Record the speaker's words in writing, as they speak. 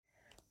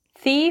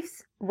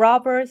thieves,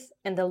 robbers,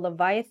 and the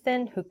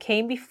Leviathan who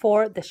came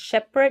before the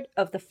shepherd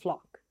of the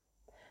flock.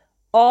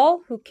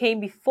 All who came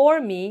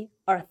before me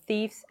are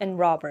thieves and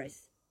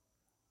robbers.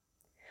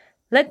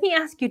 Let me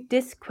ask you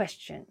this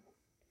question.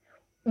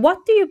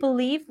 What do you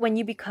believe when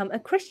you become a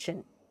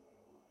Christian?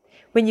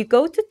 When you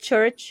go to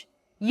church,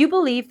 you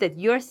believe that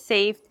you're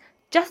saved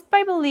just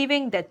by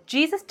believing that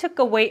Jesus took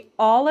away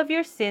all of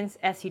your sins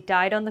as he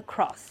died on the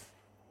cross.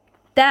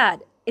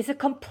 That is a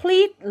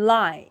complete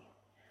lie.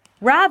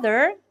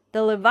 Rather,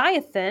 the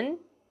Leviathan,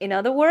 in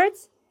other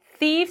words,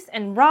 thieves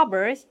and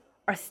robbers,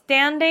 are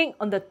standing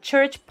on the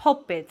church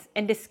pulpits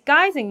and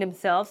disguising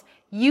themselves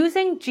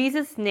using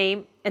Jesus'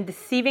 name and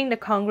deceiving the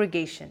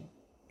congregation.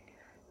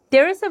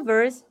 There is a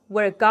verse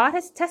where God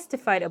has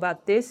testified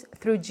about this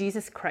through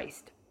Jesus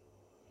Christ.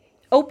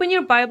 Open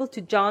your Bible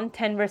to John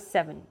 10 verse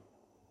 7.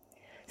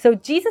 So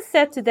Jesus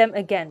said to them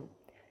again,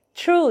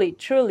 "Truly,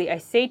 truly, I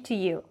say to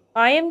you,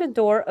 I am the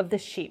door of the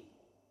sheep."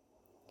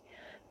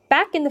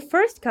 Back in the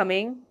first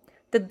coming,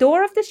 the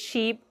door of the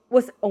sheep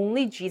was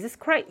only Jesus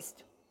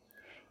Christ.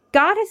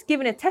 God has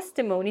given a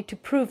testimony to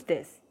prove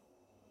this.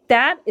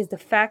 That is the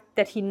fact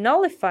that he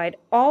nullified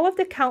all of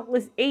the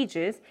countless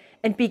ages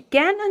and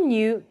began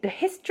anew the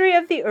history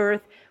of the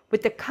earth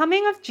with the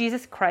coming of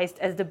Jesus Christ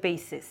as the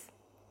basis.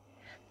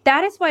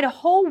 That is why the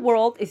whole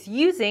world is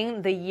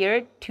using the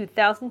year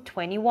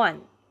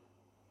 2021.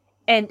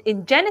 And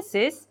in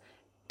Genesis,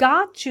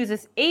 God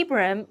chooses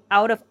Abraham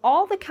out of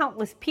all the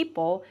countless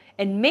people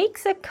and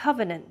makes a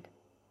covenant.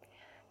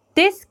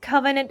 This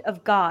covenant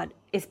of God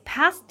is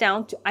passed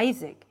down to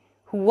Isaac,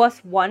 who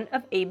was one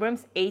of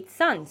Abram's 8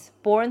 sons,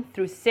 born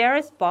through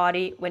Sarah's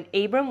body when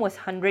Abram was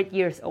 100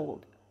 years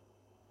old.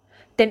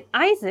 Then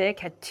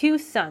Isaac had 2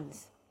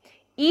 sons,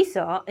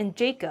 Esau and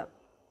Jacob.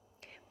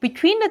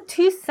 Between the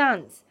 2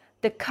 sons,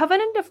 the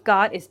covenant of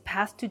God is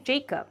passed to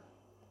Jacob.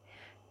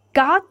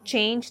 God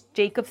changed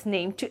Jacob's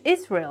name to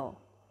Israel,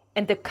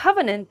 and the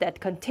covenant that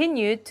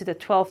continued to the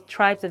 12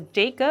 tribes of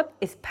Jacob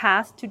is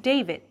passed to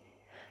David,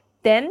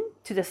 then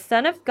to the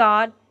Son of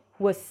God,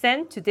 who was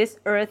sent to this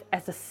earth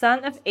as the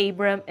son of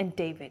Abraham and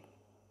David.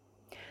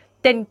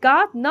 Then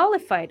God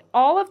nullified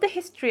all of the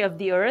history of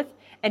the earth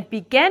and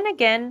began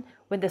again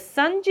when the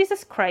Son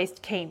Jesus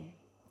Christ came.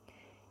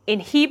 In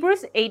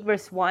Hebrews 8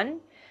 verse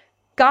 1,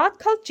 God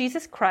called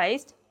Jesus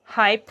Christ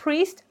high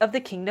priest of the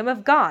kingdom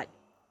of God.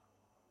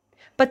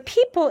 But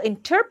people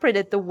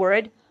interpreted the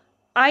word,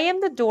 "I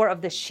am the door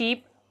of the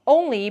sheep,"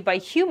 only by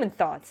human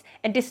thoughts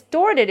and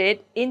distorted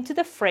it into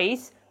the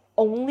phrase,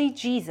 "only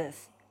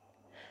Jesus."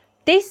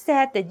 They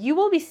said that you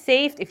will be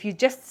saved if you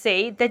just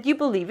say that you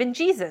believe in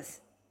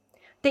Jesus.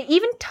 They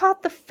even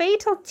taught the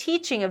fatal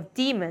teaching of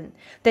Demon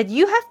that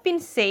you have been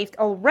saved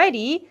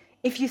already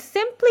if you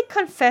simply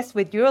confess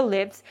with your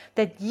lips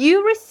that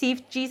you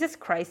received Jesus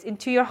Christ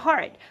into your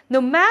heart,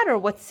 no matter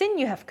what sin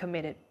you have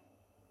committed.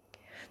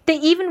 They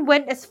even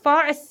went as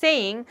far as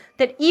saying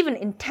that even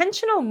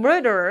intentional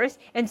murderers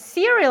and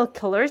serial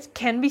killers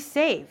can be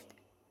saved.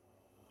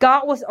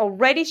 God was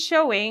already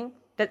showing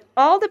that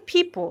all the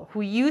people who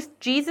used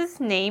Jesus'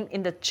 name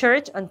in the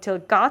church until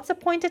God's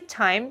appointed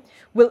time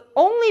will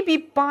only be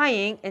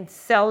buying and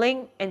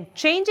selling and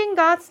changing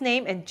God's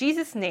name and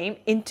Jesus' name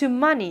into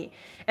money,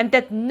 and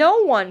that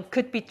no one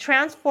could be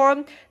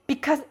transformed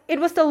because it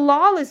was the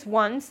lawless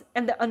ones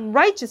and the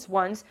unrighteous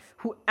ones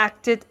who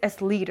acted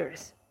as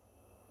leaders.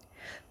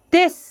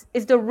 This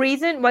is the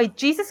reason why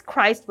Jesus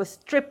Christ was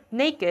stripped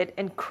naked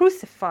and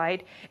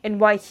crucified, and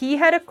why he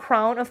had a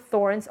crown of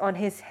thorns on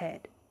his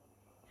head.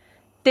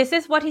 This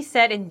is what he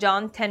said in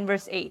John 10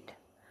 verse 8.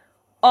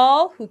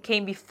 "All who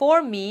came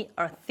before me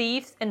are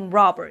thieves and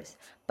robbers,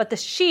 but the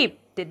sheep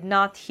did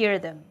not hear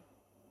them."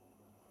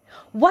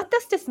 What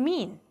does this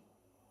mean?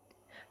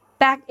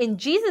 Back in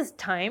Jesus'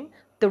 time,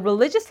 the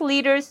religious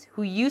leaders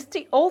who used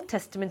the Old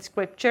Testament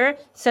scripture,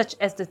 such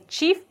as the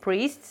chief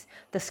priests,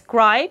 the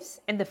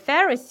scribes, and the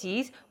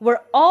Pharisees,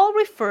 were all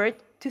referred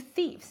to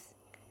thieves.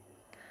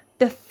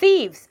 The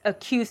thieves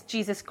accused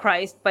Jesus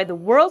Christ by the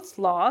world's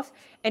laws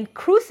and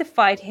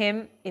crucified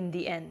him in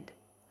the end.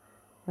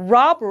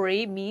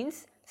 Robbery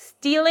means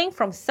stealing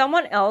from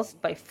someone else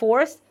by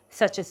force,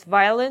 such as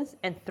violence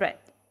and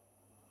threat.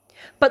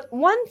 But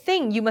one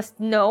thing you must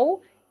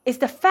know is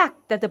the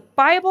fact that the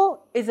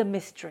Bible is a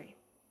mystery.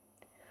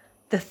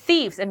 The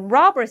thieves and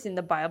robbers in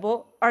the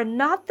Bible are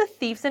not the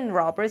thieves and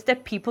robbers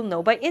that people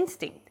know by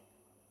instinct.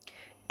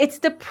 It's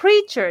the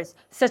preachers,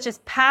 such as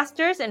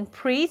pastors and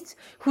priests,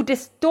 who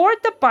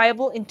distort the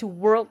Bible into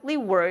worldly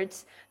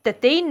words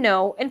that they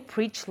know and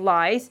preach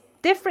lies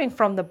differing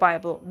from the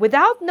Bible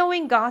without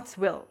knowing God's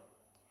will.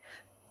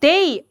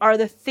 They are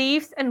the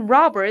thieves and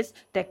robbers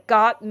that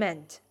God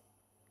meant.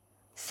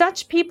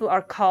 Such people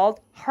are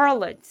called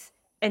harlots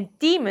and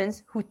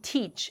demons who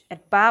teach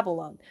at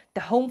Babylon,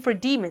 the home for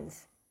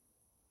demons.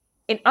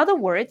 In other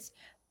words,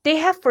 they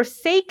have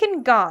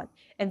forsaken God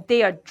and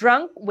they are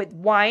drunk with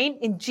wine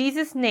in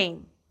Jesus'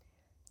 name.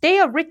 They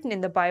are written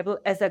in the Bible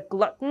as a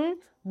glutton,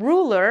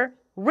 ruler,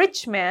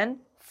 rich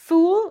man,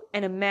 fool,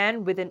 and a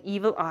man with an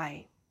evil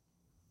eye.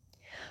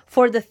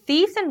 For the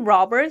thieves and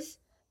robbers,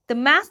 the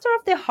master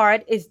of their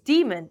heart is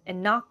demon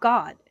and not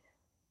God.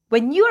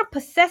 When you are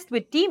possessed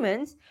with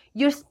demons,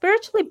 you're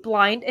spiritually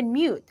blind and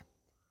mute.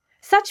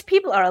 Such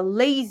people are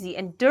lazy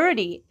and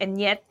dirty, and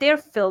yet they're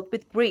filled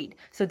with greed,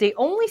 so they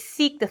only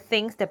seek the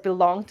things that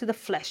belong to the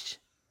flesh.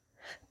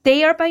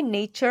 They are by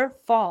nature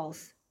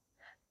false.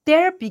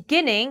 Their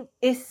beginning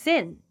is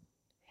sin,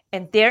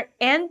 and their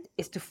end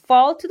is to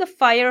fall to the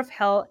fire of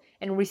hell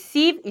and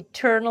receive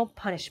eternal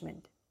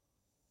punishment.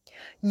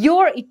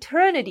 Your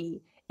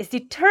eternity is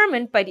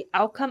determined by the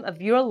outcome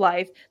of your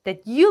life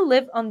that you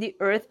live on the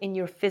earth in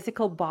your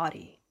physical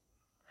body.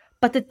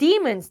 But the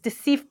demons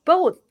deceive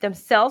both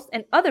themselves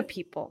and other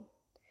people.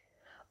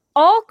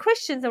 All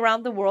Christians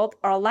around the world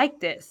are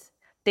like this.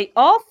 They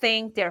all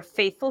think they are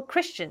faithful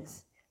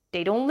Christians.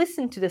 They don't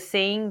listen to the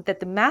saying that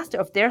the master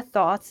of their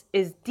thoughts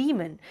is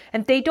demon,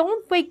 and they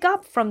don't wake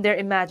up from their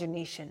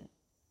imagination.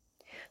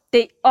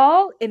 They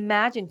all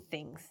imagine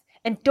things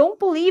and don't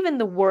believe in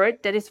the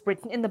word that is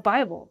written in the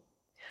Bible.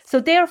 So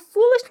they are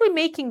foolishly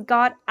making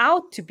God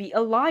out to be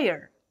a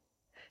liar.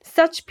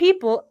 Such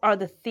people are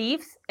the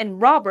thieves and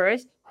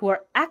robbers who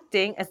are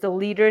acting as the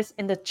leaders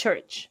in the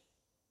church.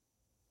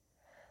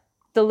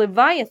 The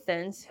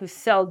Leviathans who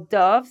sell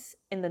doves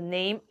in the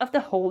name of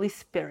the Holy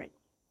Spirit.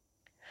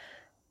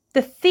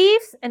 The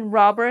thieves and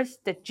robbers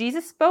that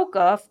Jesus spoke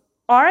of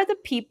are the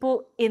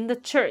people in the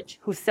church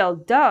who sell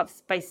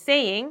doves by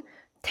saying,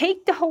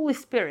 "Take the Holy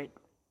Spirit."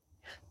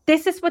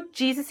 This is what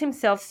Jesus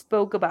himself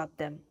spoke about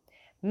them.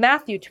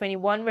 Matthew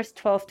 21, verse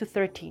 12 to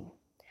 13.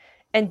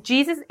 And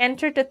Jesus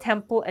entered the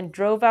temple and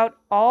drove out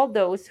all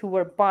those who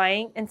were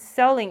buying and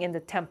selling in the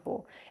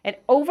temple, and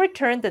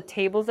overturned the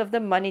tables of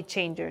the money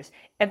changers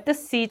and the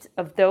seats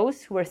of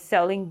those who were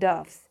selling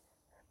doves.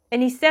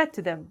 And he said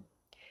to them,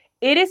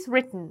 "It is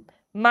written,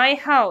 'My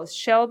house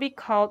shall be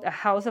called a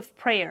house of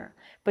prayer,'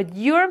 but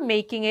you are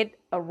making it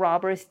a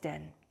robber's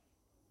den."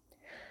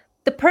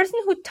 The person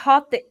who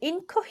taught the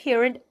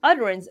incoherent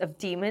utterance of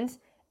demons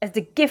as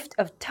the gift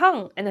of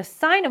tongue and a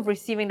sign of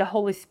receiving the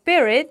Holy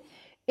Spirit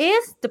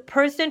is the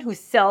person who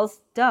sells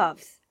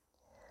doves.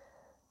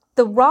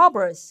 The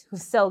robbers who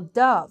sell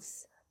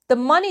doves, the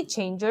money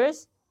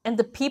changers, and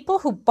the people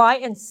who buy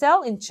and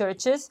sell in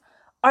churches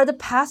are the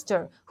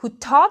pastor who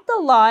taught the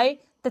lie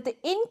that the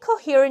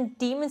incoherent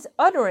demon's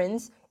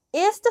utterance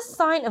is the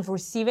sign of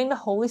receiving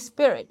the Holy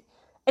Spirit,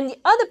 and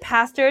the other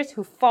pastors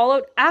who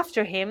followed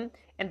after him,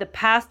 and the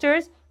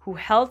pastors who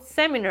held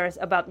seminars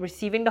about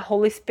receiving the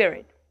Holy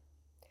Spirit.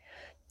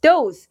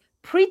 Those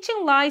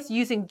preaching lies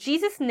using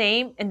Jesus'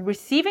 name and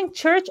receiving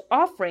church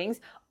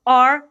offerings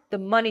are the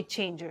money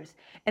changers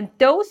and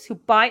those who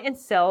buy and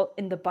sell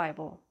in the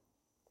Bible.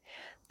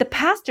 The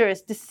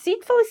pastors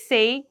deceitfully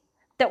say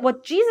that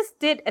what Jesus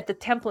did at the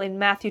temple in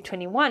Matthew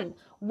 21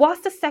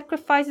 was the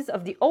sacrifices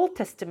of the Old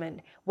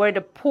Testament, where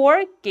the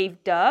poor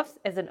gave doves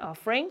as an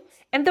offering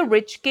and the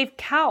rich gave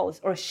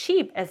cows or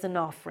sheep as an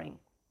offering.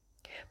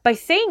 By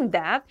saying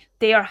that,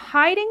 they are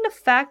hiding the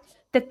fact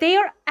that they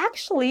are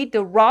actually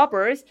the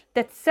robbers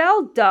that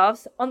sell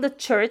doves on the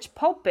church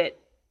pulpit.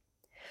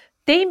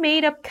 They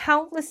made up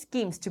countless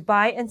schemes to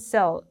buy and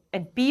sell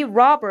and be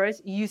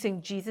robbers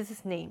using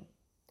Jesus' name.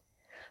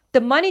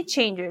 The money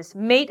changers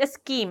made a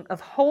scheme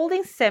of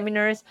holding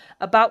seminars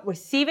about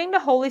receiving the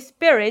Holy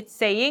Spirit,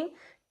 saying,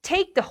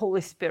 "Take the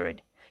Holy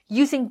Spirit,"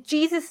 using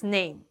Jesus'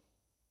 name.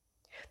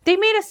 They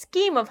made a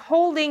scheme of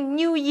holding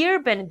New Year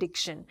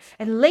benediction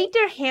and laid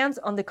their hands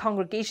on the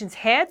congregation's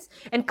heads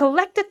and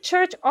collected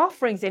church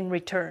offerings in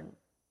return.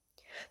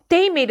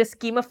 They made a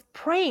scheme of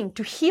praying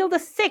to heal the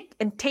sick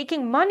and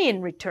taking money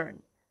in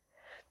return.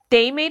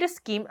 They made a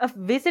scheme of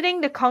visiting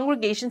the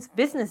congregation's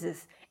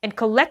businesses and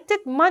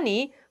collected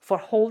money for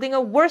holding a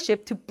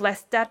worship to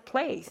bless that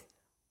place.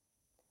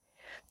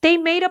 They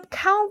made up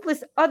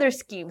countless other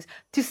schemes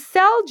to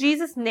sell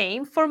Jesus'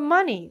 name for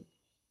money.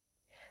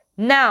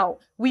 Now,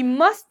 we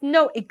must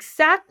know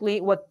exactly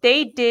what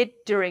they did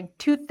during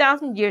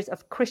 2,000 years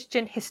of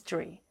Christian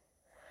history.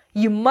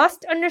 You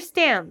must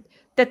understand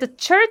that the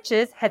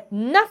churches had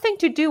nothing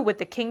to do with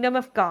the kingdom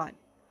of God.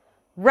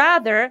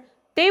 Rather,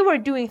 they were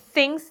doing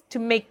things to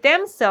make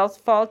themselves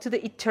fall to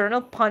the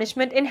eternal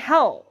punishment in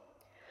hell.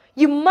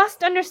 You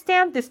must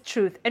understand this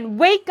truth and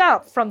wake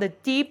up from the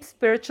deep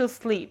spiritual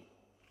sleep.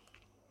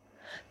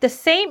 The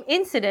same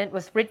incident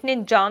was written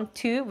in John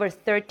 2, verse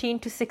 13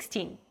 to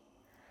 16.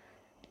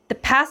 The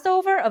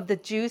Passover of the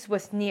Jews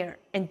was near,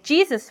 and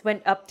Jesus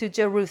went up to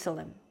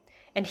Jerusalem.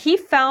 And he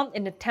found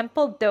in the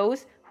temple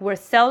those who were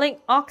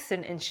selling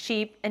oxen and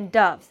sheep and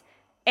doves,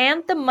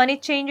 and the money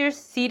changers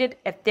seated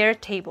at their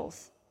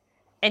tables.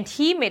 And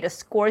he made a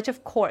scourge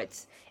of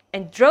cords,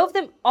 and drove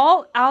them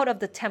all out of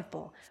the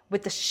temple,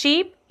 with the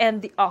sheep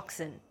and the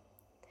oxen.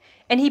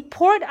 And he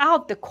poured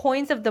out the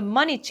coins of the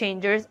money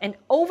changers and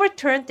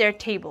overturned their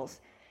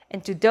tables.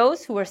 And to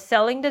those who were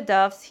selling the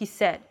doves, he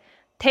said,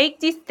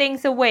 "Take these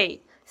things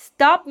away.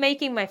 Stop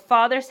making my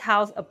Father's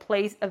house a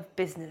place of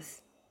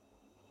business."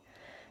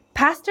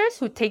 Pastors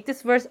who take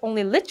this verse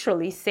only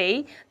literally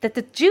say that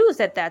the Jews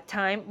at that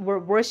time were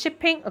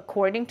worshiping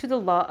according to the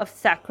law of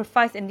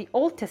sacrifice in the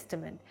Old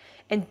Testament,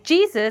 and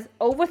Jesus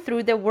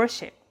overthrew their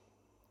worship.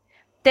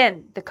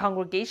 Then the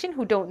congregation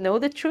who don't know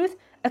the truth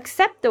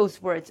accept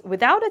those words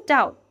without a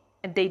doubt,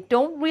 and they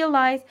don't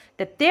realize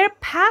that their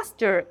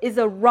pastor is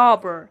a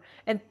robber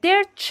and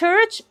their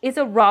church is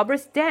a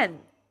robber's den.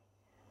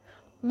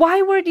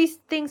 Why were these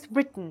things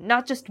written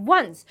not just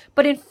once,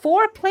 but in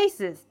 4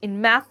 places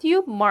in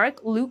Matthew, Mark,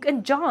 Luke,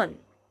 and John?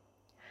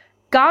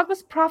 God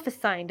was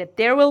prophesying that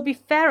there will be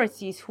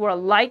Pharisees who are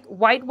like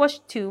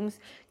whitewashed tombs,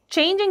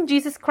 changing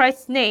Jesus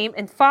Christ's name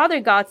and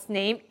Father God's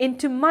name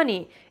into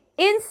money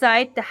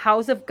inside the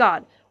house of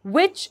God,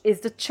 which is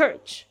the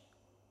church.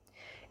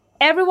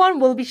 Everyone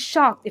will be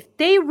shocked if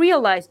they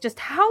realize just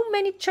how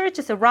many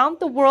churches around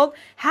the world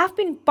have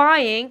been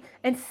buying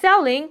and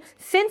selling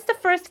since the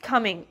first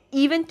coming,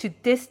 even to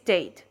this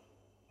date.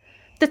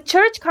 The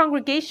church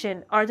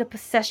congregation are the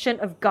possession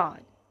of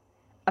God.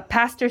 A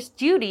pastor's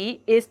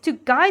duty is to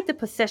guide the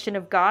possession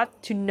of God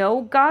to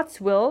know God's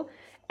will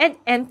and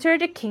enter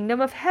the kingdom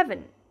of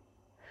heaven.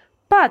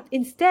 But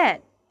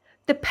instead,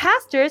 the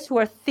pastors who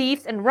are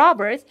thieves and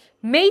robbers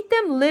made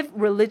them live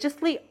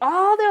religiously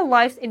all their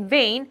lives in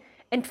vain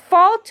and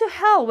fall to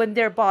hell when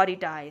their body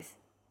dies.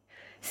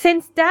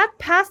 Since that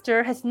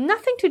pastor has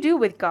nothing to do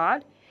with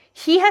God,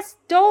 he has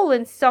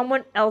stolen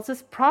someone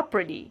else's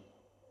property.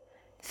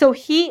 So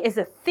he is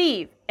a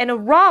thief and a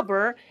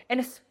robber and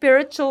a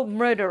spiritual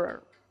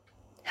murderer.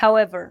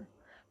 However,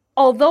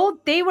 although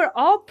they were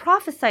all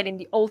prophesied in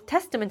the Old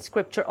Testament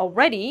scripture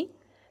already,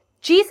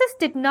 Jesus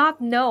did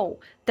not know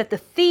that the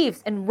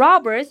thieves and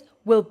robbers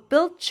will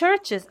build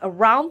churches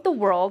around the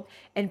world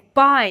and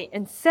buy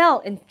and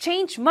sell and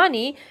change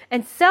money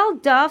and sell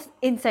doves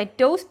inside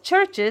those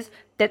churches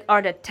that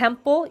are the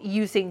temple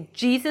using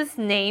Jesus'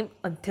 name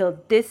until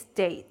this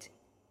date.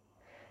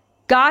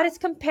 God has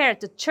compared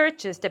the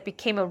churches that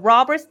became a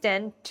robber's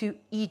den to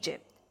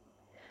Egypt.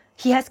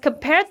 He has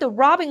compared the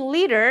robbing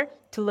leader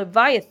to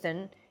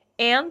Leviathan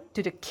and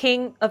to the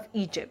king of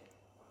Egypt.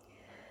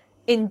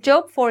 In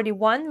Job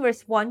 41,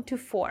 verse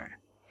 1-4,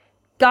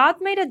 God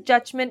made a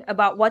judgment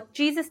about what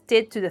Jesus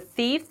did to the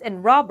thieves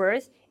and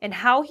robbers and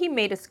how he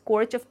made a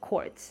scourge of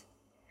cords.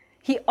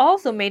 He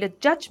also made a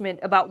judgment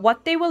about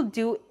what they will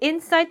do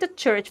inside the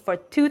church for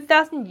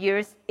 2,000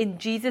 years in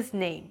Jesus'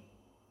 name.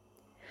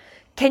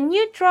 Can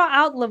you draw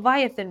out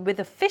Leviathan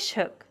with a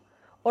fishhook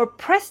or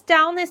press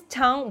down his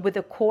tongue with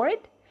a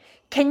cord?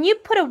 Can you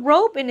put a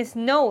rope in his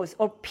nose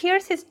or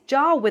pierce his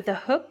jaw with a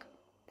hook?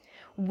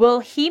 Will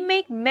he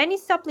make many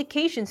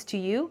supplications to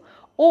you,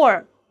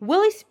 or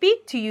will he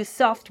speak to you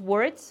soft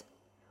words?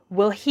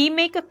 Will he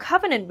make a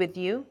covenant with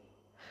you?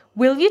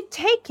 Will you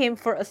take him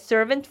for a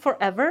servant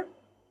forever?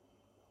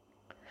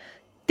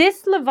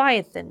 This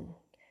Leviathan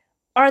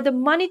are the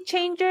money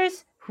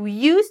changers who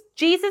used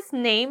Jesus'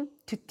 name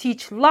to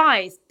teach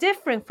lies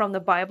different from the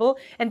Bible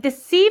and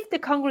deceive the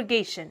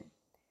congregation.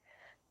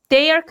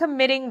 They are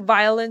committing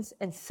violence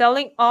and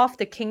selling off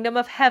the kingdom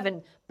of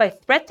heaven by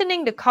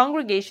threatening the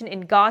congregation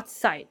in God's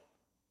sight.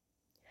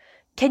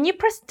 Can you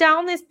press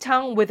down his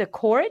tongue with a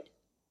cord?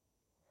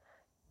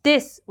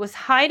 This was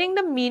hiding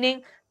the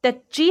meaning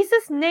that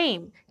Jesus'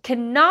 name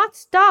cannot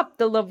stop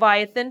the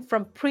Leviathan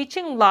from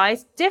preaching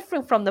lies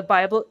different from the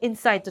Bible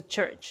inside the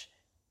church.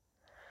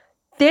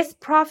 This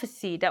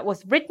prophecy that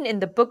was written in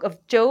the book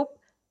of Job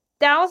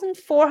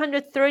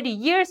 1,430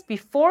 years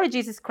before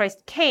Jesus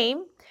Christ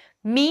came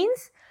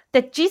means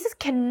that Jesus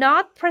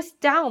cannot press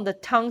down the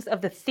tongues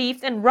of the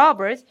thieves and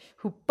robbers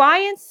who buy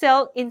and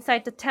sell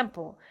inside the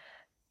temple,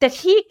 that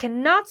he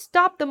cannot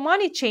stop the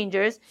money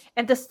changers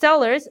and the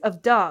sellers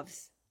of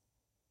doves.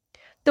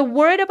 The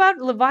word about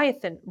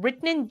Leviathan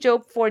written in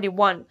Job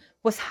 41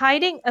 was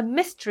hiding a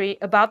mystery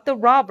about the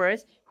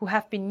robbers who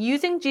have been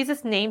using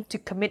Jesus' name to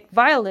commit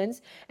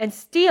violence and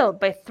steal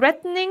by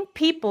threatening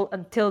people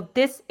until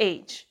this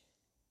age.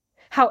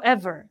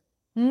 However,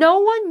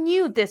 no one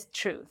knew this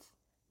truth.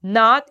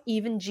 Not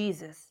even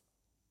Jesus.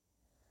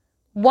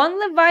 One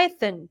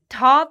Leviathan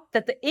taught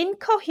that the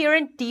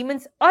incoherent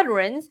demon's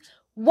utterance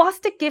was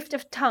the gift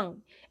of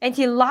tongue, and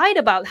he lied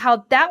about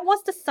how that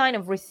was the sign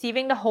of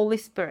receiving the Holy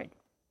Spirit.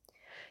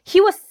 He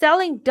was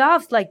selling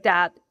doves like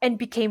that and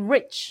became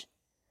rich.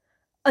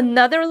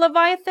 Another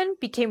Leviathan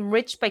became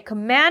rich by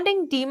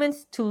commanding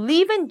demons to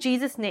leave in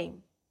Jesus'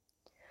 name.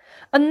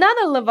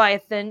 Another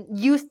Leviathan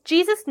used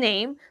Jesus'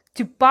 name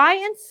to buy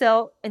and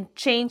sell and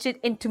change it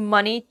into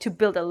money to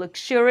build a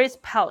luxurious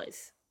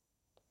palace.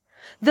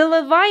 The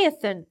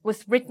Leviathan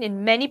was written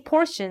in many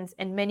portions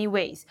and many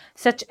ways,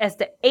 such as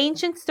the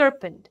ancient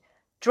serpent,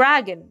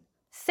 dragon,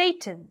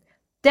 Satan,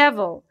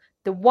 devil,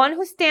 the one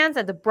who stands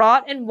at the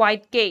broad and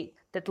wide gate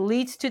that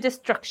leads to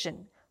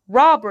destruction,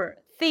 robber,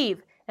 thief,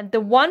 and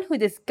the one who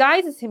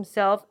disguises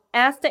himself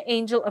as the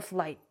angel of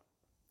light.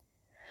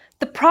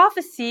 The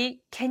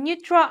prophecy, can you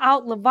draw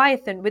out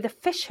Leviathan with a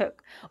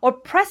fishhook or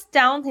press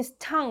down his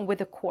tongue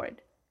with a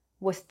cord,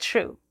 was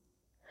true.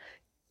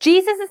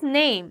 Jesus'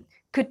 name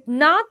could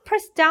not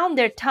press down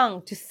their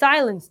tongue to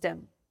silence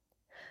them.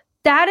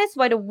 That is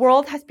why the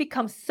world has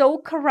become so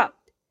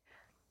corrupt.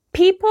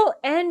 People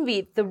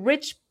envied the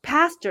rich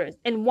pastors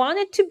and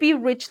wanted to be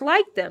rich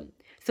like them,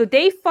 so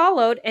they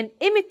followed and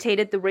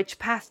imitated the rich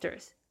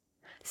pastors.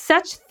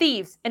 Such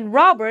thieves and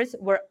robbers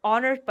were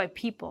honored by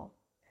people.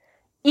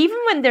 Even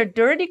when their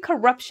dirty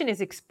corruption is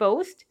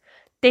exposed,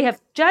 they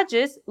have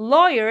judges,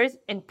 lawyers,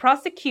 and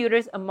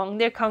prosecutors among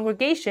their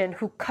congregation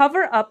who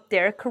cover up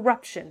their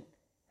corruption.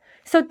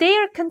 So they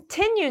are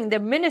continuing their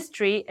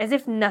ministry as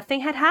if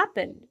nothing had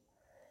happened.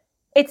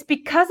 It's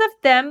because of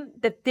them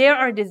that there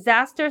are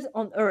disasters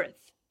on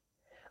earth.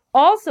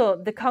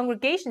 Also, the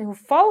congregation who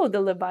followed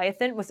the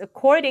Leviathan was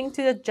according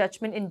to the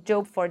judgment in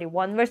Job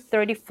 41 verse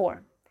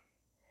 34.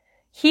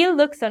 He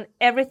looks on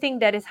everything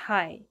that is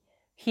high.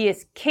 He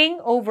is king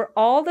over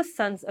all the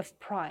sons of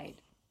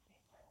pride.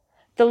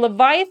 The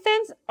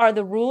Leviathans are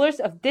the rulers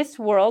of this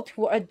world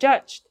who are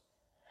judged.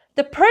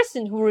 The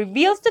person who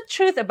reveals the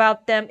truth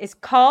about them is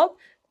called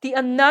the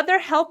another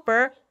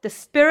helper, the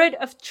Spirit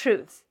of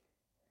truth.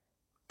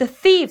 The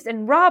thieves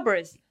and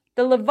robbers,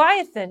 the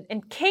Leviathan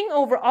and king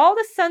over all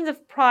the sons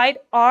of pride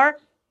are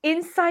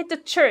inside the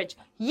church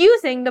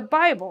using the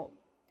Bible.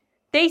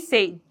 They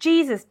say,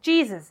 Jesus,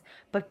 Jesus,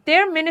 but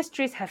their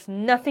ministries have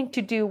nothing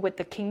to do with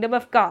the kingdom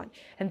of God,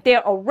 and they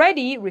are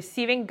already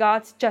receiving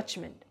God's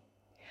judgment.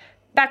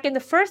 Back in the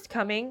first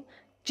coming,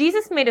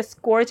 Jesus made a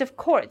scourge of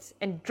courts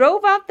and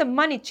drove out the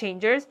money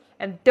changers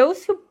and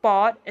those who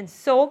bought and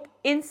sold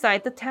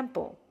inside the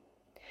temple.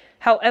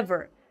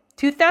 However,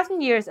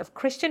 2,000 years of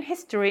Christian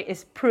history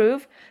is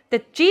proof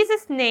that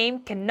Jesus' name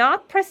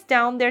cannot press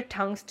down their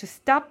tongues to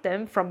stop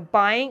them from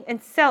buying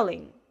and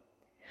selling.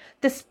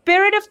 The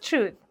Spirit of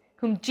truth,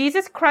 whom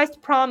Jesus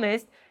Christ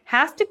promised,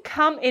 has to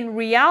come in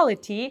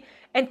reality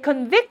and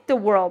convict the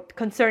world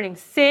concerning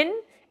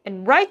sin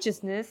and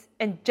righteousness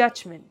and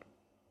judgment.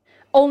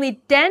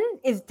 Only then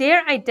is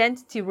their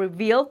identity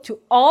revealed to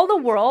all the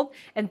world,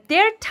 and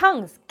their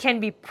tongues can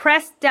be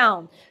pressed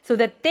down so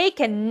that they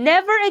can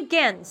never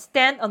again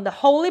stand on the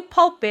holy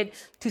pulpit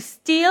to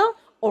steal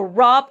or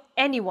rob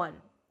anyone.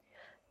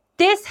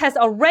 This has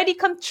already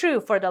come true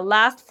for the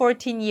last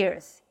 14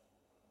 years.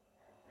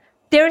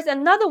 There is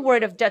another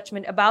word of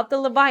judgment about the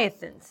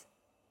Leviathans.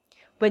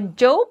 When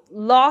Job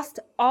lost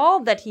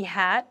all that he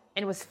had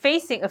and was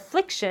facing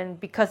affliction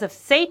because of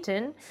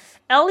Satan,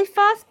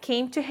 Eliphaz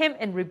came to him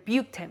and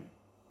rebuked him.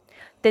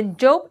 Then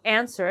Job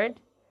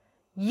answered,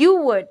 "You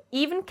would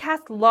even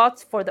cast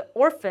lots for the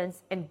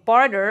orphans and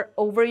barter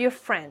over your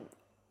friend."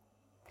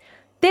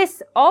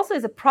 This also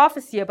is a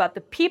prophecy about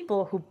the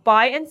people who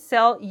buy and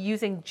sell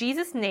using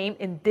Jesus' name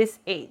in this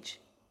age.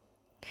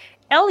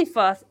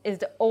 Eliphaz is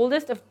the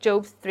oldest of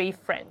Job's 3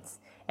 friends,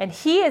 and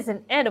he is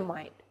an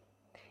Edomite.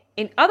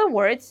 In other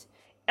words,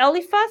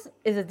 Eliphaz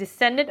is a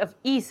descendant of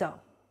Esau.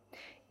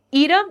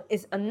 Edom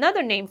is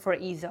another name for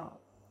Esau.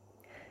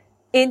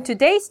 In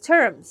today's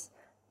terms,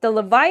 the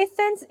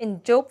Leviathans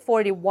in Job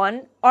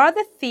 41 are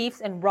the thieves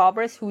and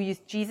robbers who use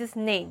Jesus'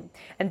 name,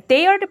 and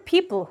they are the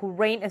people who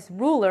reign as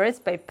rulers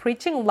by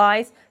preaching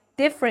lies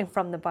differing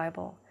from the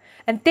Bible.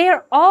 And they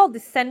are all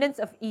descendants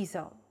of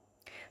Esau.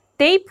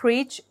 They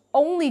preach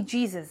only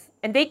Jesus,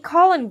 and they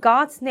call on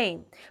God's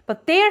name,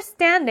 but they are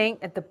standing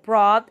at the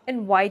broad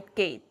and wide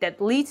gate that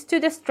leads to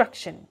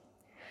destruction.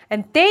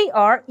 And they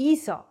are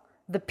Esau,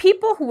 the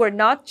people who were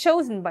not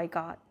chosen by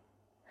God.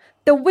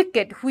 The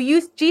wicked who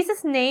use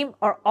Jesus' name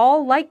are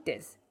all like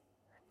this.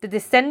 The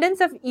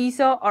descendants of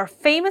Esau are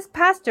famous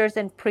pastors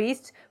and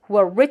priests who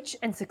are rich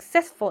and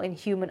successful in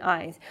human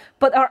eyes,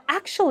 but are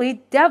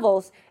actually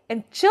devils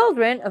and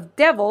children of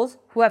devils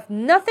who have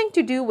nothing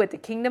to do with the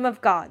kingdom of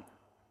God.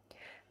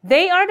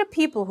 They are the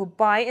people who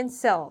buy and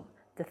sell,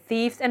 the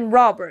thieves and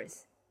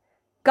robbers.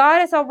 God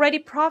has already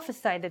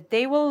prophesied that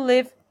they will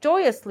live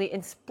joyously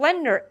in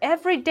splendor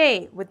every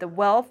day with the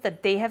wealth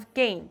that they have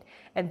gained,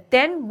 and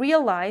then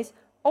realize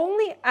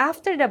only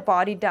after the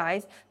body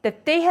dies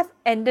that they have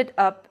ended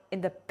up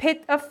in the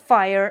pit of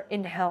fire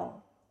in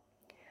hell.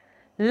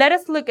 Let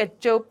us look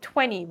at Job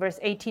 20, verse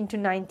 18 to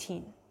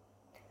 19.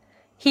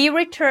 He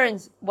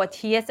returns what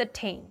he has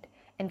attained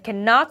and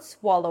cannot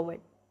swallow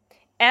it.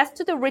 As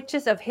to the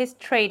riches of his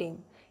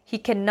trading, he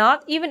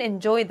cannot even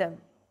enjoy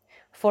them.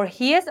 For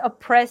he has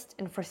oppressed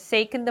and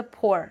forsaken the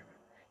poor.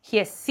 He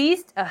has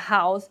seized a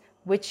house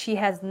which he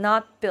has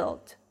not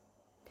built.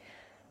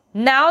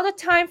 Now the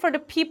time for the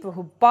people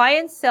who buy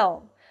and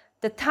sell,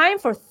 the time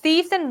for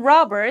thieves and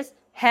robbers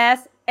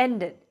has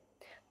ended.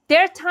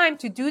 Their time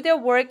to do their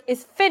work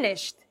is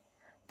finished.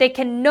 They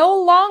can no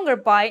longer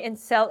buy and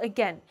sell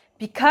again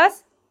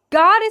because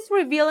God is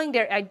revealing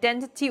their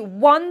identity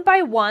one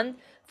by one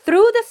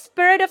through the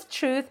Spirit of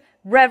truth,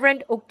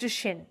 Reverend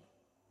Okjushin.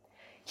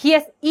 He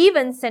has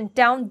even sent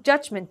down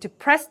judgment to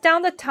press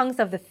down the tongues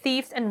of the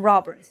thieves and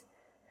robbers.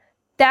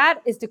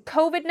 That is the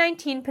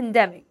COVID-19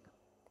 pandemic.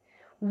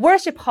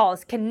 Worship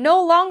halls can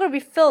no longer be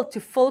filled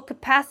to full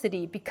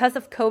capacity because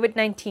of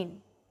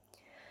COVID-19.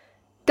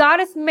 God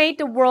has made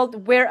the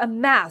world wear a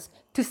mask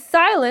to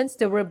silence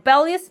the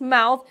rebellious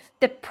mouth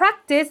that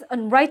practice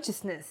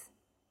unrighteousness.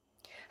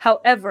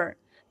 However,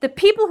 The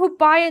people who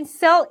buy and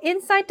sell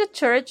inside the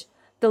church,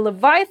 the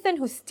Leviathan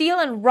who steal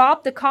and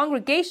rob the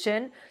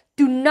congregation,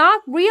 do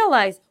not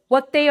realize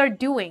what they are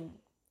doing.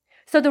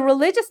 So the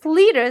religious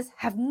leaders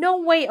have no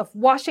way of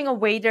washing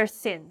away their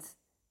sins.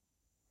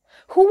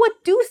 Who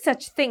would do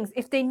such things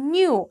if they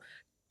knew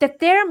that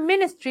their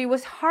ministry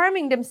was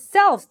harming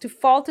themselves to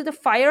fall to the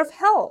fire of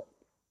hell?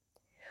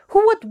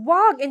 Who would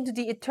walk into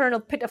the eternal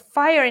pit of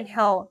fire in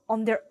hell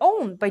on their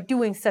own by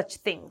doing such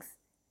things?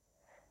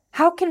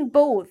 How can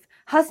both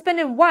husband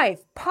and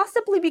wife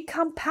possibly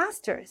become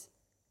pastors?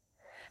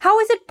 How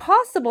is it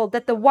possible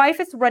that the wife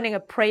is running a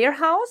prayer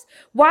house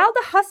while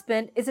the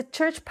husband is a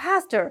church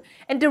pastor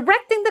and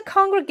directing the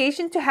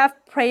congregation to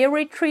have prayer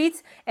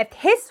retreats at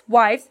his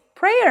wife's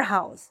prayer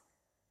house?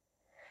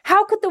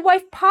 How could the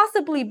wife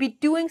possibly be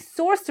doing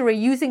sorcery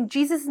using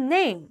Jesus'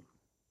 name?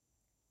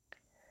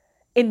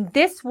 In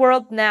this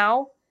world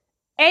now,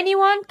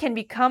 anyone can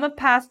become a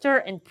pastor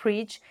and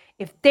preach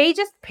if they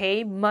just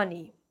pay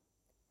money.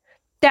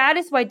 That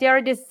is why there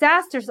are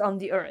disasters on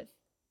the earth.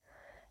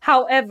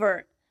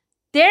 However,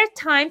 their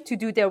time to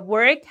do their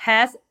work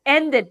has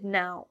ended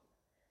now.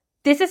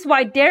 This is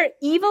why their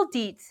evil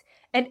deeds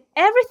and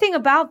everything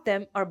about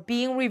them are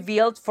being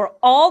revealed for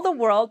all the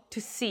world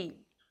to see.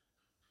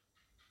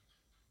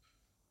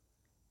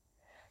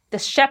 The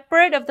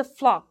shepherd of the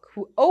flock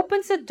who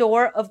opens the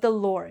door of the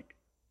Lord.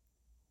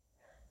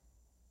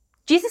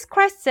 Jesus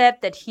Christ said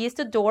that he is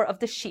the door of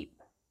the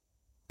sheep.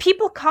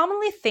 People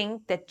commonly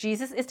think that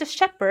Jesus is the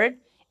shepherd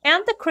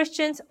and the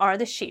Christians are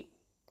the sheep.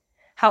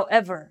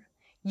 However,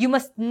 you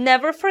must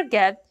never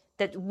forget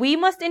that we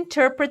must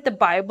interpret the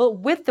Bible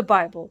with the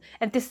Bible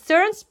and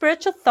discern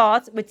spiritual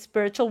thoughts with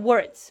spiritual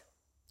words.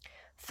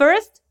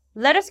 First,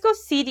 let us go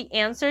see the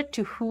answer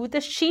to who the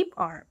sheep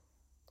are.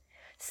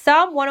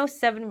 Psalm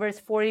 107 verse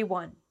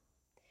 41.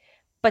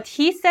 But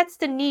he sets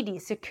the needy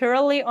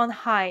securely on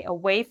high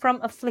away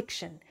from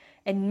affliction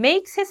and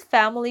makes his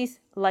families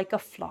like a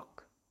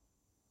flock.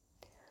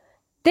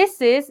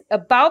 This is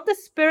about the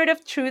Spirit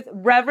of Truth,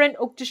 Reverend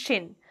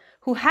Okjushin,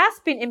 who has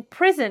been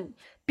imprisoned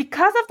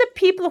because of the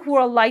people who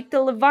are like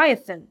the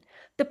Leviathan,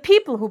 the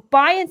people who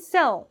buy and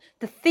sell,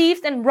 the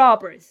thieves and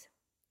robbers.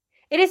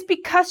 It is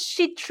because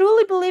she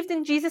truly believed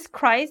in Jesus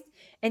Christ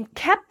and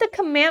kept the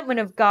commandment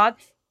of God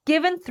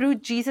given through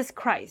Jesus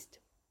Christ.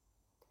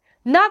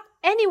 Not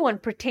anyone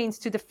pertains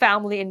to the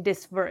family in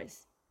this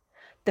verse.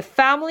 The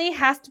family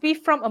has to be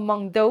from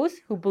among those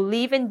who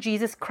believe in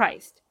Jesus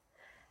Christ.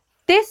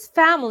 This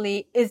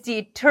family is the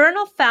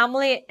eternal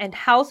family and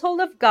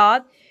household of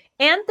God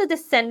and the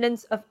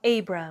descendants of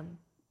Abraham.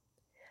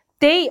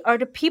 They are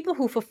the people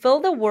who fulfill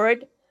the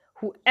word,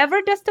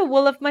 "Whoever does the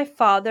will of my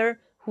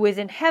Father who is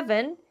in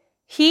heaven,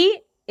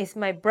 he is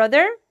my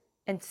brother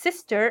and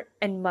sister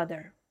and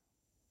mother."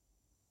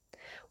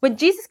 When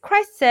Jesus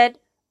Christ said,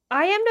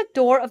 "I am the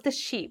door of the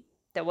sheep,"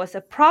 there was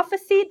a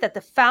prophecy that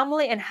the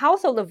family and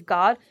household of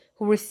God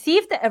who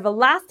receive the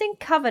everlasting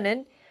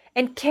covenant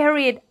and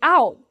carry it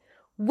out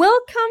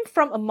will come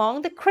from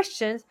among the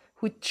Christians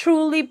who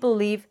truly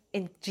believe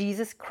in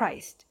Jesus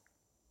Christ.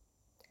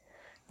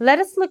 Let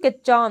us look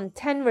at John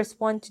 10 verse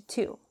 1 to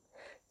 2.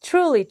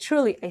 "Truly,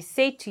 truly, I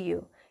say to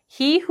you,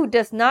 he who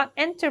does not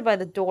enter by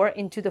the door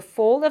into the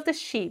fold of the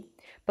sheep,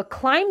 but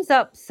climbs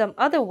up some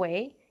other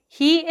way,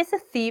 he is a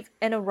thief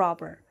and a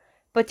robber.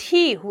 But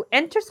he who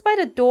enters by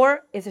the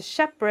door is a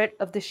shepherd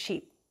of the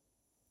sheep."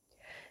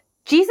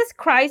 Jesus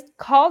Christ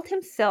called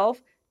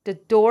himself the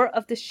door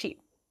of the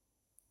sheep.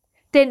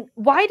 Then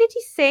why did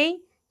he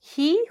say,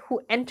 "He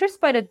who enters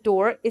by the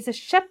door is a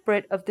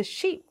shepherd of the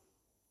sheep"?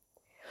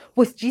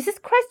 Was Jesus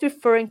Christ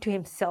referring to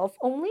himself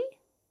only?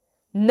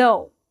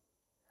 No.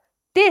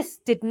 This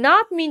did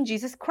not mean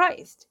Jesus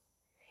Christ.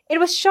 It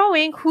was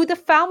showing who the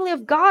family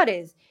of God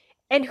is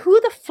and who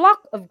the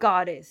flock of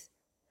God is.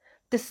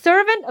 The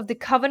servant of the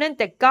covenant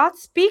that God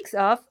speaks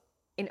of,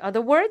 in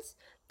other words,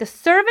 the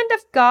servant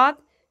of God,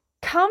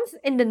 comes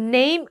in the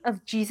name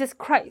of Jesus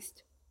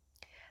Christ.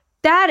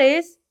 That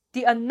is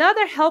the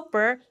another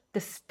helper,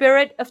 the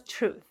Spirit of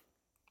Truth.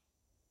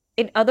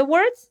 In other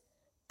words,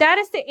 that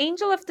is the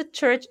angel of the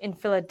church in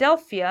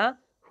Philadelphia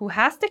who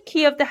has the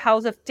key of the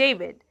house of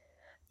David,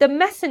 the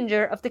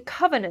messenger of the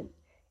covenant,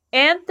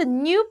 and the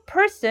new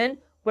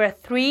person where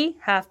three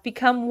have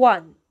become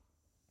one.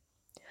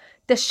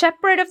 The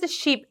shepherd of the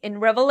sheep in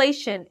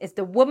Revelation is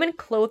the woman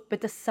clothed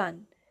with the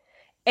sun.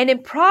 And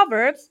in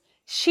Proverbs,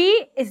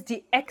 she is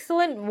the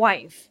excellent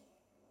wife.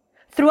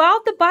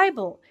 Throughout the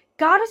Bible,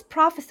 God has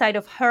prophesied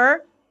of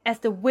her as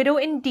the widow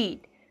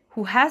indeed,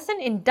 who has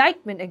an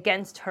indictment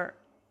against her.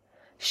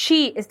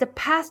 She is the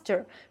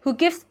pastor who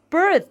gives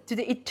birth to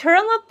the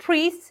eternal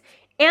priests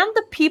and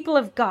the people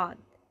of God.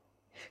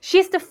 She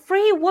is the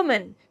free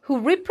woman who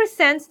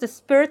represents the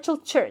spiritual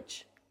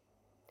church.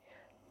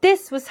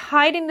 This was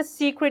hiding the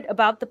secret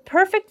about the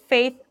perfect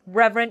faith,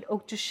 Reverend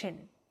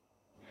Okjushin.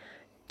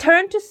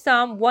 Turn to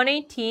Psalm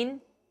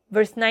 118,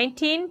 verse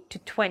 19 to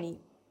 20.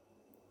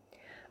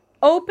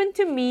 "Open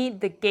to me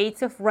the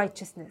gates of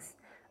righteousness.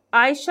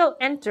 I shall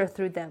enter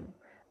through them.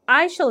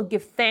 I shall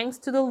give thanks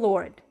to the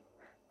Lord.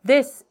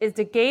 This is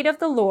the gate of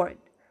the Lord.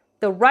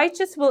 the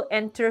righteous will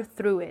enter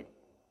through it.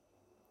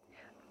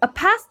 A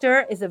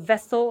pastor is a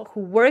vessel who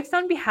works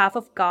on behalf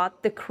of God,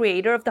 the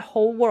creator of the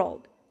whole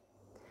world.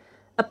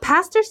 A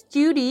pastor's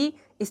duty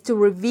is to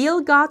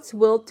reveal God's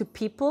will to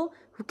people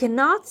who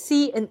cannot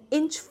see an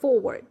inch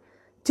forward,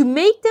 to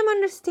make them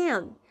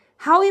understand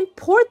how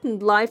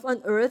important life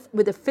on earth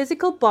with a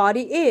physical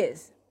body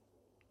is.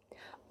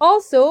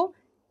 Also,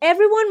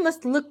 everyone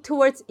must look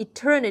towards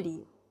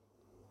eternity.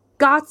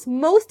 God's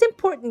most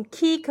important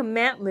key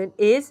commandment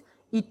is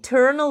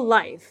eternal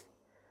life.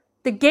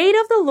 The gate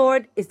of the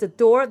Lord is the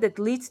door that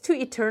leads to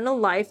eternal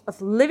life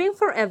of living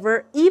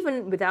forever,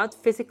 even without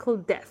physical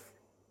death.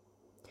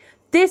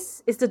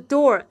 This is the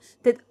door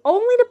that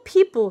only the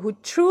people who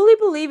truly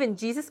believe in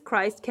Jesus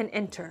Christ can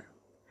enter.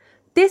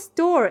 This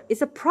door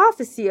is a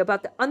prophecy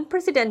about the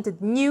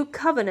unprecedented new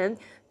covenant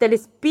that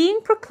is being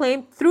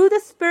proclaimed through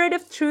the Spirit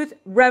of Truth,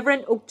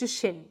 Reverend Okju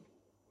Shin.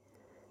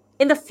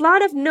 In the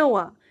flood of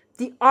Noah,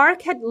 the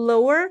ark had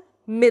lower,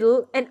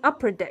 middle, and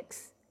upper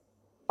decks.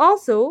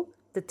 Also,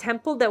 the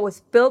temple that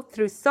was built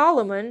through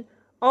Solomon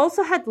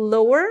also had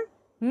lower,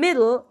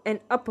 middle, and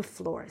upper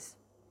floors.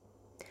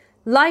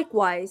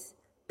 Likewise,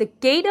 the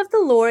gate of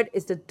the Lord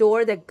is the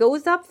door that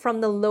goes up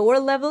from the lower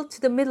level to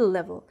the middle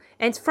level,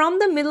 and from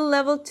the middle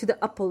level to the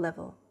upper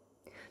level.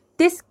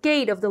 This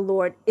gate of the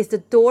Lord is the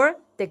door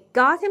that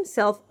God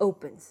Himself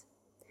opens.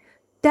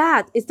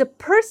 That is the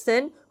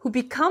person who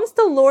becomes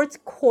the Lord's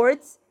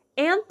courts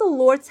and the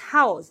Lord's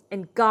house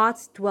and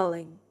God's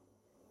dwelling.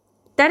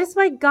 That is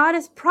why God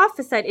has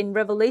prophesied in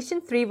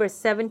Revelation 3 verse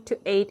 7 to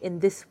 8 in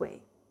this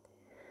way.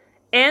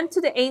 And to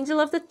the angel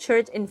of the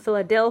church in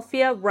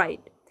Philadelphia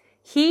write,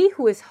 He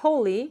who is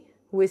holy,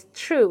 who is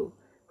true,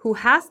 who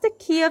has the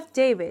key of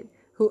David,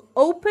 who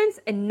opens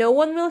and no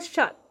one will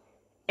shut,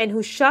 and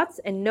who shuts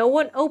and no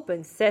one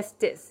opens, says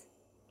this,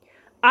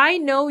 I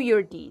know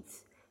your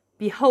deeds.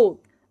 Behold,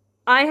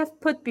 I have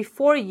put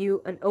before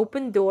you an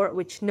open door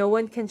which no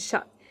one can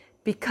shut,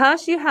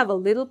 because you have a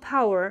little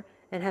power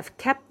and have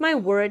kept my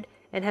word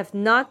and have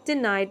not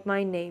denied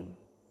my name.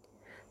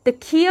 The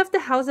key of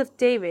the house of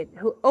David,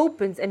 who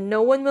opens and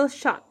no one will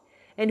shut,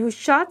 and who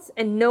shuts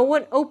and no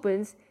one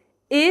opens,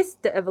 is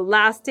the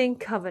everlasting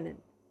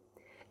covenant.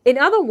 In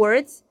other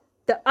words,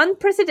 the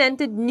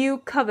unprecedented new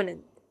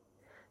covenant.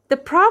 The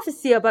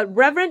prophecy about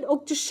Reverend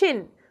Okju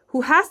Shin,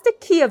 who has the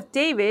key of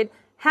David,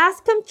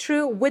 has come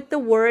true with the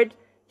word,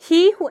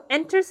 He who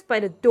enters by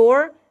the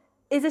door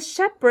is a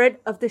shepherd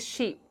of the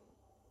sheep.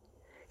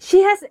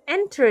 She has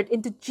entered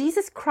into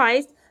Jesus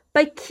Christ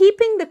by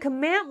keeping the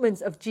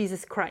commandments of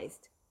Jesus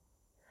Christ.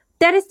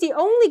 That is the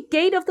only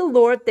gate of the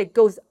Lord that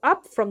goes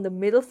up from the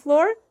middle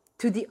floor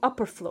to the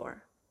upper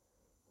floor.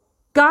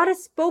 God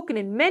has spoken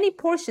in many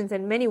portions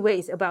and many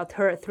ways about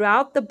her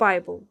throughout the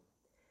Bible.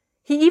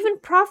 He even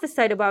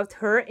prophesied about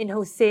her in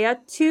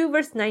Hosea 2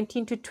 verse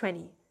 19 to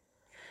 20.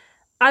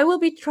 I will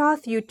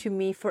betroth you to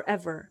me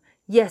forever.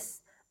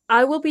 Yes,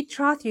 I will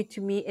betroth you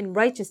to me in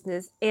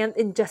righteousness and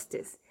in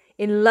justice,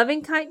 in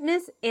loving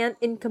kindness and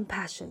in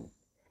compassion.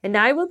 And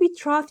I will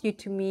betroth you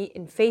to me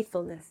in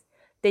faithfulness.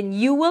 Then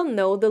you will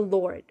know the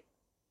Lord.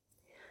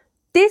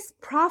 This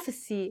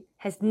prophecy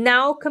has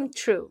now come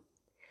true.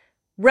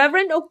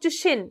 Reverend Okju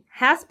Shin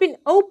has been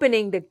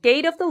opening the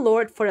gate of the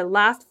Lord for the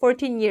last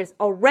 14 years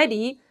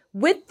already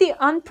with the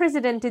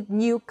unprecedented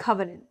new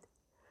covenant.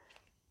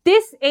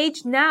 This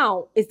age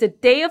now is the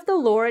day of the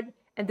Lord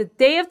and the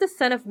day of the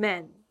Son of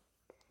Man.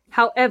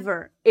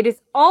 However, it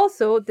is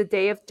also the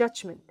day of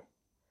judgment.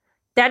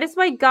 That is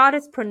why God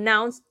has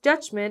pronounced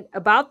judgment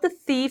about the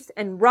thieves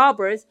and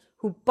robbers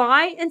who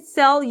buy and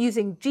sell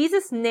using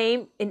Jesus'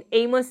 name in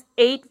Amos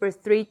 8 verse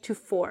 3 to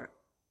 4.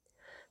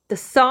 The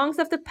songs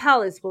of the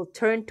palace will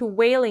turn to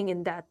wailing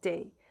in that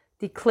day,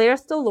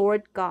 declares the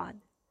Lord God.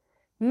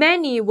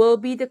 Many will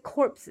be the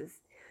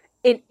corpses.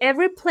 In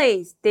every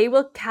place they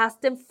will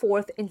cast them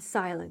forth in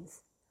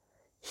silence.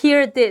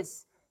 Hear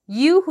this,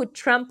 you who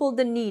trample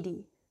the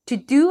needy, to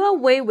do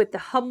away with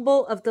the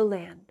humble of the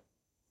land.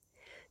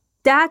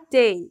 That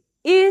day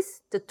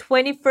is the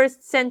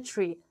 21st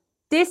century,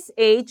 this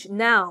age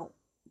now.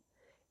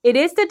 It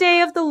is the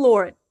day of the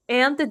Lord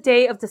and the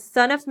day of the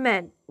Son of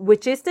Man,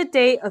 which is the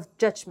day of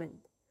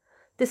judgment.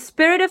 The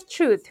Spirit of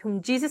truth,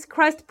 whom Jesus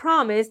Christ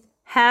promised,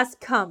 has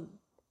come.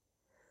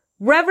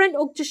 Reverend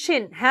Okju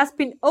Shin has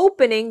been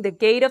opening the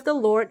gate of the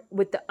Lord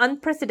with the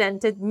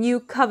unprecedented new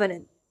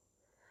covenant.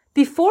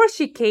 Before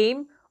she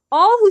came,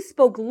 all who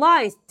spoke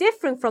lies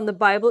different from the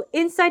Bible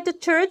inside the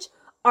church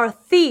are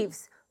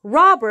thieves,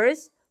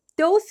 robbers,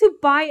 those who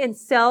buy and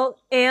sell,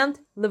 and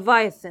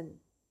Leviathan.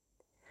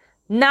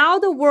 Now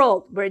the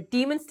world where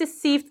demons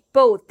deceived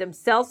both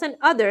themselves and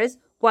others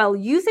while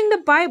using the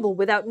Bible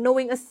without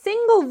knowing a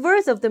single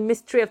verse of the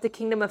mystery of the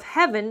kingdom of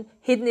heaven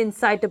hidden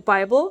inside the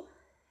Bible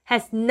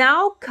has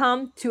now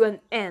come to an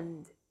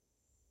end.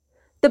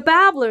 The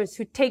babblers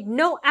who take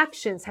no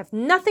actions have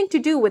nothing to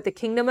do with the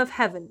kingdom of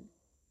heaven.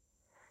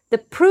 The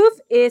proof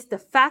is the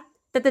fact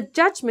that the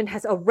judgment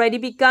has already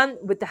begun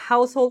with the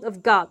household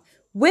of God,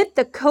 with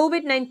the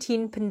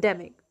COVID-19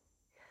 pandemic.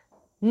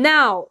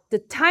 Now, the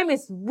time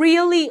is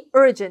really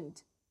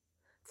urgent.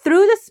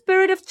 Through the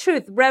Spirit of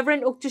Truth,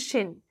 Reverend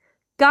Okjushin,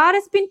 God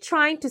has been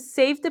trying to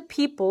save the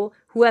people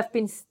who have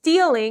been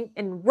stealing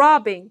and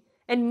robbing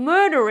and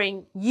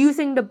murdering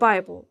using the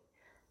Bible.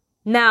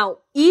 Now,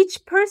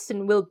 each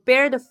person will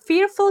bear the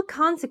fearful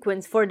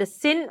consequence for the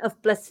sin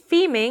of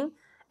blaspheming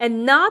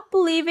and not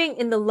believing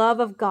in the love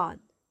of God.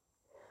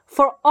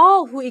 For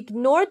all who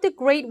ignored the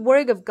great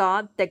work of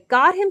God that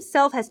God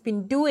Himself has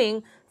been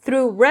doing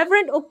through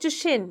Reverend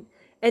Okjushin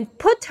and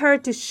put her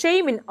to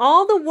shame in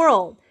all the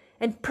world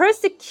and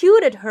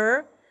persecuted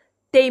her,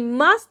 they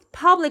must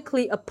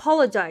publicly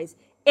apologize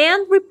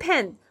and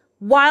repent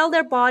while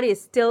their body is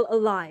still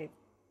alive.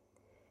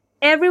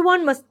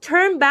 Everyone must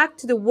turn back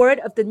to the word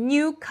of the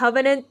new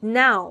covenant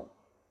now.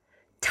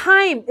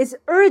 Time is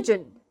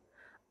urgent.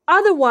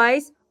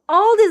 Otherwise,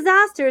 all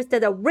disasters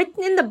that are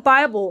written in the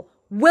Bible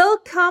will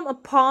come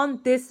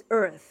upon this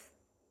earth.